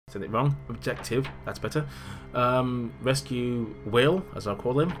said it wrong. Objective, that's better. Rescue Will, as I'll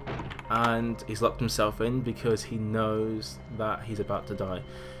call him, and he's locked himself in because he knows that he's about to die.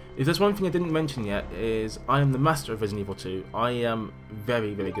 If there's one thing I didn't mention yet, is I am the master of Resident Evil 2. I am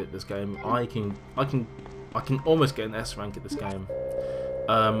very, very good at this game. I can almost get an S rank at this game.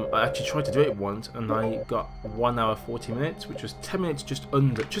 I actually tried to do it once, and I got 1 hour 40 minutes, which was 10 minutes just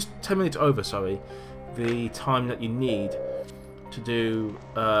 10 minutes over, sorry, the time that you need to do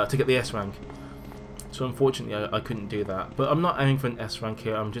to get the S rank. So unfortunately, I couldn't do that. But I'm not aiming for an S rank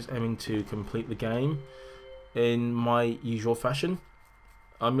here. I'm just aiming to complete the game in my usual fashion.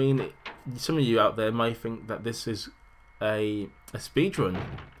 I mean, some of you out there may think that this is a speedrun,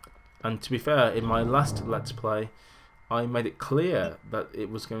 and to be fair, in my last Let's Play, I made it clear that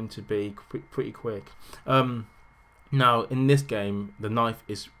it was going to be pretty quick. Now, in this game, the knife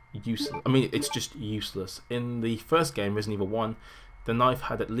is useless. I mean, it's just useless. In the first game, Resident Evil 1, the knife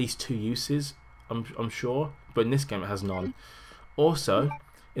had at least 2 uses, I'm sure, but in this game it has none. Also,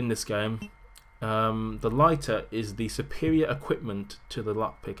 in this game, the lighter is the superior equipment to the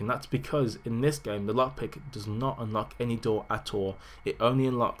lockpick, and that's because in this game the lockpick does not unlock any door at all. It only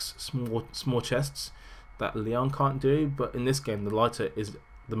unlocks small chests that Leon can't do, but in this game the lighter is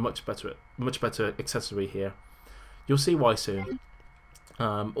the much better accessory here. You'll see why soon.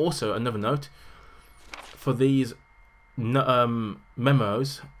 Also, another note, for these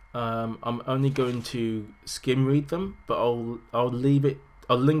memos, I'm only going to skim read them, but I'll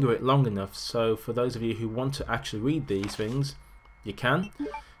linger it long enough, so for those of you who want to actually read these things, you can.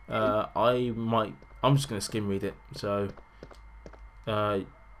 I'm just going to skim read it. So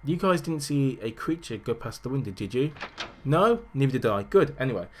you guys didn't see a creature go past the window, did you? No? Neither did I. Good.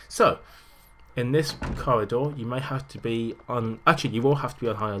 Anyway, so in this corridor you may have to be on, actually you will have to be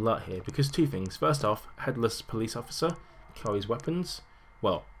on high alert here, because 2 things. First off, headless police officer carries weapons,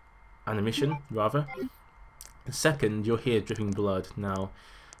 well, ammunition rather. And second, you'll hear dripping blood. Now,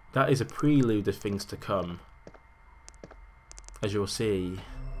 that is a prelude of things to come, as you'll see.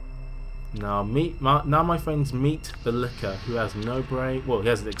 Now, my friends, meet the Licker, who has no brain. Well, he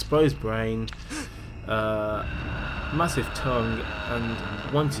has an exposed brain, massive tongue, and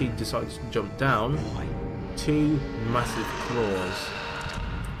once he decides to jump down, 2 massive claws.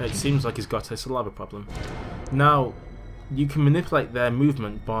 It seems like he's got a saliva problem. Now, you can manipulate their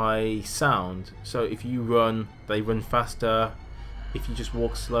movement by sound. So if you run, they run faster. If you just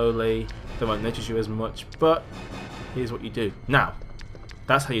walk slowly, they won't notice you as much. But here's what you do. Now,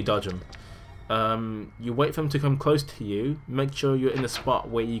 that's how you dodge them. You wait for them to come close to you, make sure you're in a spot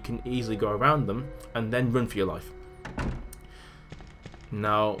where you can easily go around them, and then run for your life.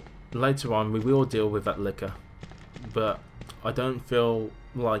 Now, later on, we will deal with that Licker, but I don't feel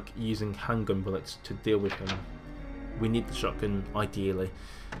like using handgun bullets to deal with him. We need the shotgun, ideally.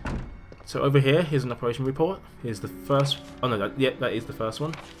 So over here, here's an operation report. Here's the first. Oh no, that is the first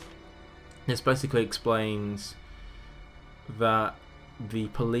one. This basically explains that the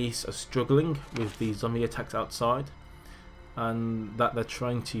police are struggling with the zombie attacks outside, and that they're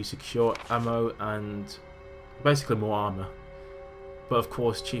trying to secure ammo and basically more armor. But of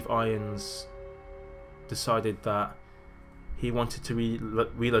course, Chief Irons decided that he wanted to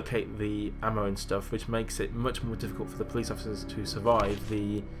relocate the ammo and stuff, which makes it much more difficult for the police officers to survive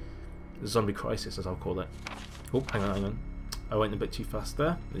the zombie crisis, as I'll call it. Oh, hang on. I went a bit too fast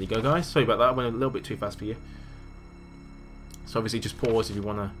there. There you go, guys. Sorry about that. I went a little bit too fast for you. So obviously just pause if you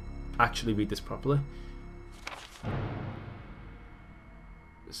want to actually read this properly.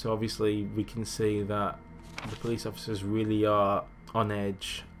 So obviously we can see that the police officers really are on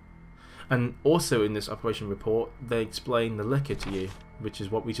edge. And also in this operation report, they explain the Licker to you, which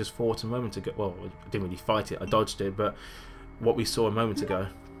is what we just fought a moment ago. Well, I didn't really fight it, I dodged it, but what we saw a moment ago.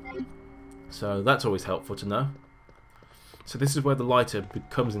 So that's always helpful to know. So this is where the lighter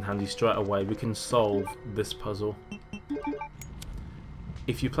comes in handy straight away. We can solve this puzzle.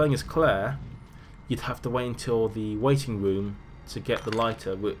 If you're playing as Claire, you'd have to wait until the waiting room to get the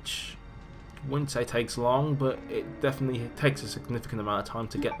lighter, which I wouldn't say takes long, but it definitely takes a significant amount of time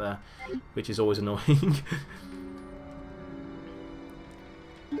to get there, which is always annoying.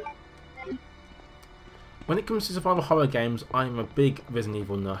 When it comes to survival horror games, I'm a big Resident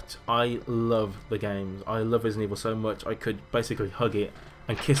Evil nut. I love the games. I love Resident Evil so much I could basically hug it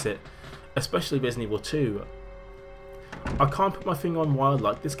and kiss it, especially Resident Evil 2. I can't put my finger on why I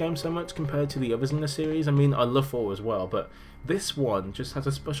like this game so much compared to the others in the series. I mean, I love 4 as well, but this one just has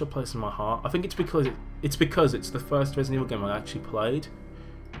a special place in my heart. I think it's because it's the first Resident Evil game I actually played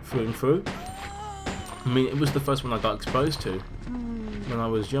through and through. I mean, it was the first one I got exposed to when I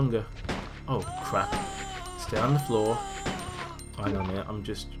was younger. Oh crap. Stay on the floor. Hang on a minute, I'm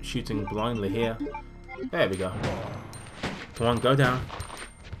just shooting blindly here. There we go. Come on, go down.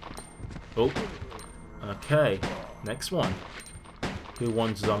 Oh. Okay, next one. Who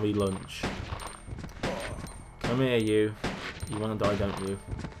wants zombie lunch? Come here, you. You want to die, don't you?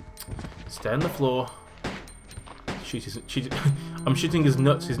 Stay on the floor. I'm shooting his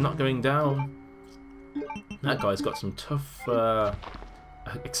nuts, he's not going down. That guy's got some tough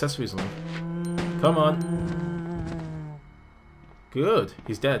accessories on him. Come on. Good,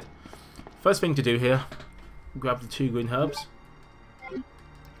 he's dead. First thing to do here, grab the 2 green herbs.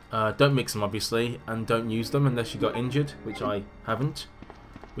 Don't mix them, obviously, and don't use them unless you got injured, which I haven't,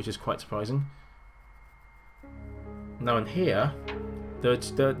 which is quite surprising. Now in here,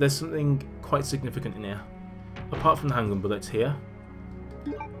 there's something quite significant in here. Apart from the handgun bullets here,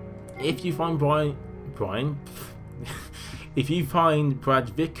 if you find if you find Brad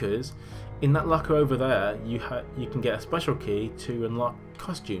Vickers, in that locker over there, you can get a special key to unlock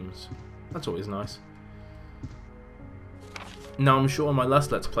costumes. That's always nice. Now I'm sure on my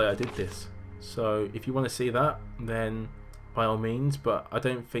last Let's Play I did this, so if you want to see that, then by all means, but I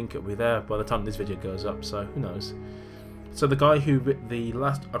don't think it'll be there by the time this video goes up, so who knows. So the guy who wrote the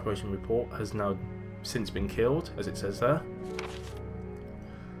last operation report has now since been killed, as it says there.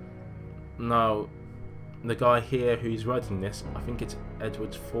 Now, the guy here who's writing this, I think it's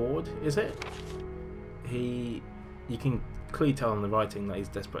Edward Ford, is it? You can clearly tell on the writing that he's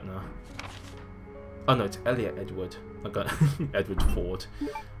desperate now. Oh no, it's Elliot Edward. I got Edward Ford.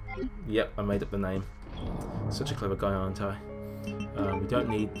 Yep, I made up the name. Such a clever guy, aren't I? We don't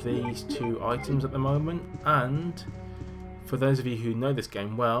need these 2 items at the moment, and for those of you who know this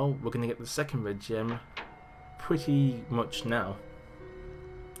game well, we're going to get the second red gem pretty much now.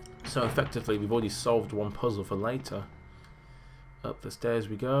 So effectively we've already solved one puzzle for later. Up the stairs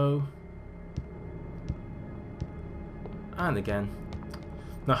we go. And again.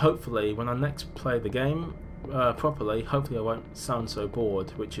 Now hopefully when I next play the game properly, hopefully I won't sound so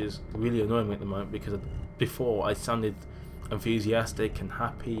bored, which is really annoying me at the moment because before I sounded enthusiastic and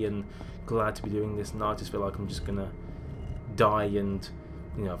happy and glad to be doing this, and now I just feel like I'm just going to die, and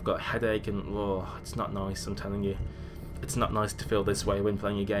you know, I've got a headache, and oh, it's not nice, I'm telling you. It's not nice to feel this way when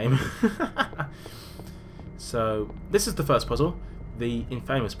playing a game. So this is the first puzzle, the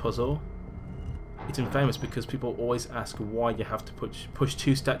infamous puzzle. It's infamous because people always ask why you have to push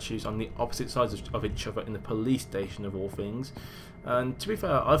 2 statues on the opposite sides of each other in the police station of all things. And to be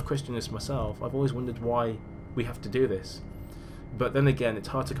fair, I've questioned this myself. I've always wondered why we have to do this. But then again, it's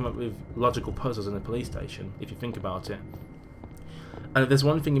hard to come up with logical puzzles in a police station if you think about it. And there's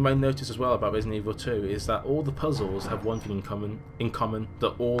one thing you may notice as well about Resident Evil 2 is that all the puzzles have one thing in common. They're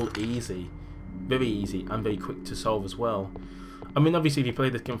all easy, very easy, and very quick to solve as well. I mean, obviously, if you play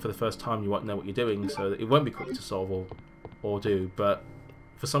this game for the first time, you won't know what you're doing, so it won't be quick to solve or do. But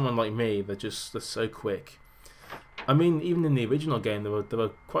for someone like me, they're so quick. I mean, even in the original game, there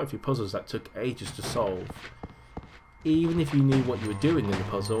were quite a few puzzles that took ages to solve. Even if you knew what you were doing in the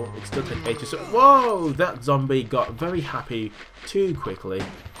puzzle, it still took ages. Whoa! That zombie got very happy too quickly.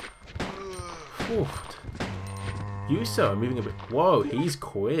 Oof. You sir are moving a bit. Whoa, he's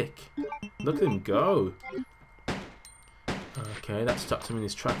quick. Look at him go. Okay, that stopped him in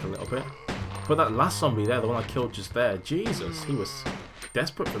his track a little bit. But that last zombie there, the one I killed just there, Jesus, he was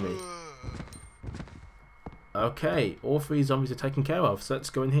desperate for me. Okay, all 3 zombies are taken care of, so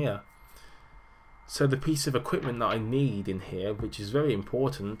let's go in here. So the piece of equipment that I need in here, which is very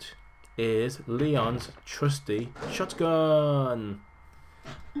important, is Leon's trusty shotgun.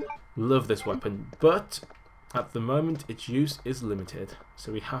 Love this weapon, but at the moment its use is limited,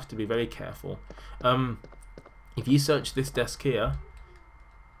 so we have to be very careful. If you search this desk here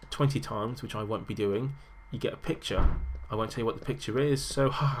 20 times, which I won't be doing, you get a picture. I won't tell you what the picture is, so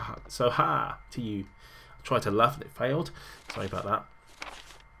ha to you. I tried to laugh and it failed. Sorry about that.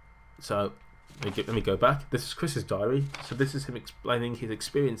 So let me go back. This is Chris's diary. So this is him explaining his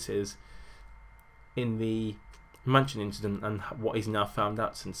experiences in the mansion incident and what he's now found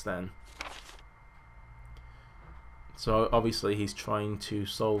out since then. So obviously he's trying to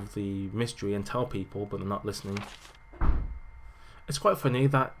solve the mystery and tell people, but they're not listening. It's quite funny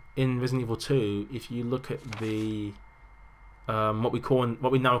that in Resident Evil 2, if you look at the what we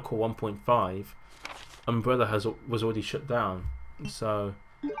now call 1.5, Umbrella was already shut down. So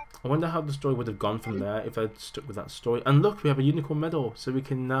I wonder how the story would have gone from there if they'd stuck with that story. And look, we have a unicorn medal, so we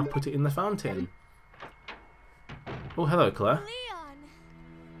can now put it in the fountain. Oh, hello, Claire.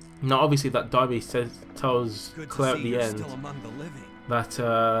 Now, obviously, that diary tells Claire at the end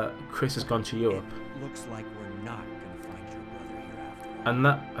that Chris has gone to Europe. Looks like we're not going to find your brother here after And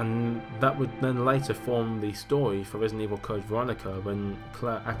that would then later form the story for Resident Evil Code Veronica when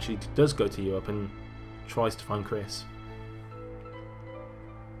Claire actually does go to Europe and tries to find Chris.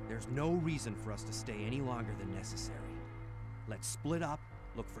 There's no reason for us to stay any longer than necessary. Let's split up,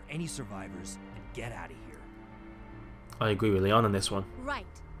 look for any survivors, and get out of here. I agree with Leon on this one. Right.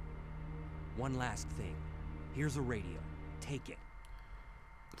 One last thing. Here's a radio. Take it.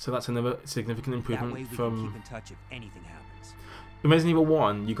 So that's another significant improvement That way we from... can keep in touch if anything happens. In Resident Evil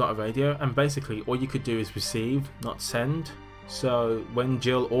 1, you got a radio, and basically all you could do is receive, not send. So when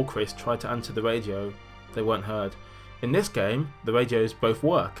Jill or Chris tried to answer the radio, they weren't heard. In this game, the radios both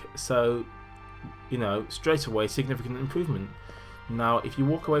work, so, you know, straight away, significant improvement. Now, if you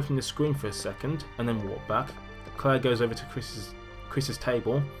walk away from the screen for a second, and then walk back, Claire goes over to Chris's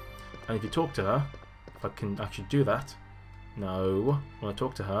table, and if you talk to her, if I can actually do that, no, I want to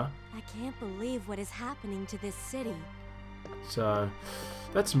talk to her. I can't believe what is happening to this city. So,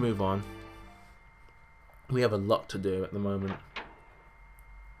 let's move on. We have a lot to do at the moment.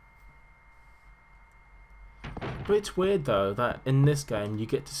 But it's weird though that in this game you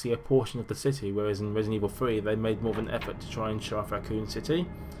get to see a portion of the city, whereas in Resident Evil 3 they made more of an effort to try and show off Raccoon City,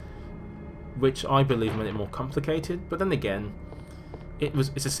 which I believe made it more complicated. But then again,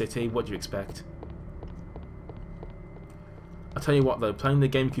 it's a city, what do you expect? I'll tell you what though, playing the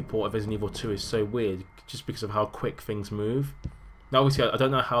GameCube port of Resident Evil 2 is so weird just because of how quick things move. Now obviously I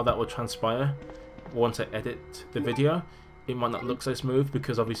don't know how that will transpire once I edit the video. It might not look so smooth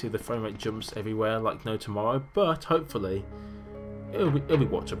because obviously the frame rate jumps everywhere like no tomorrow, but hopefully it'll be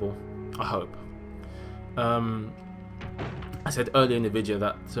watchable, I hope. I said earlier in the video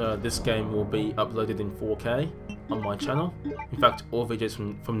that this game will be uploaded in 4K on my channel. In fact, all videos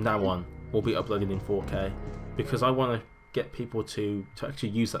from now on will be uploaded in 4K because I want to get people to actually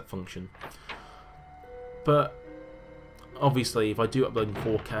use that function. But obviously if I do upload in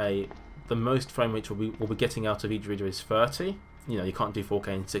 4K, the most frame rate we'll be getting out of each video is 30. You know, you can't do 4K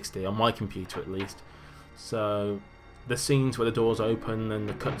in 60, on my computer at least. So the scenes where the doors open and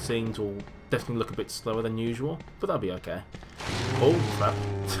the cutscenes will definitely look a bit slower than usual, but that'll be okay. Oh crap.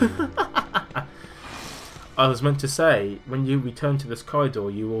 I was meant to say, when you return to this corridor,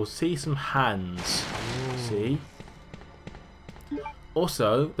 you will see some hands. See?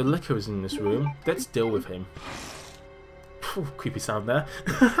 Also, the Licker is in this room. Let's deal with him. Phew, creepy sound there.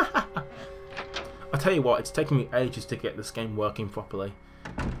 I'll tell you what, it's taken me ages to get this game working properly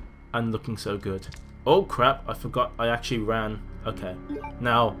and looking so good. Oh crap, I forgot I actually ran. Okay,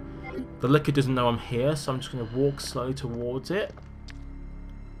 now the Licker doesn't know I'm here, so I'm just going to walk slowly towards it.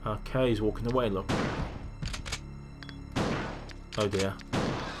 Okay, he's walking away, look. Oh dear.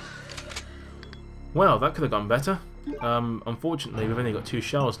 Well, that could have gone better. Unfortunately, we've only got 2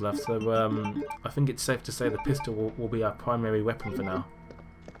 shells left, so I think it's safe to say the pistol will be our primary weapon for now.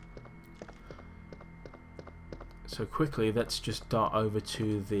 So quickly, let's just dart over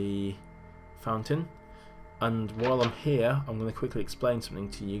to the fountain. And while I'm here, I'm going to quickly explain something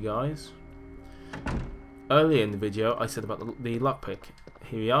to you guys. Earlier in the video, I said about the lockpick.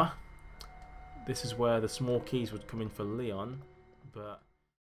 Here we are. This is where the small keys would come in for Leon, but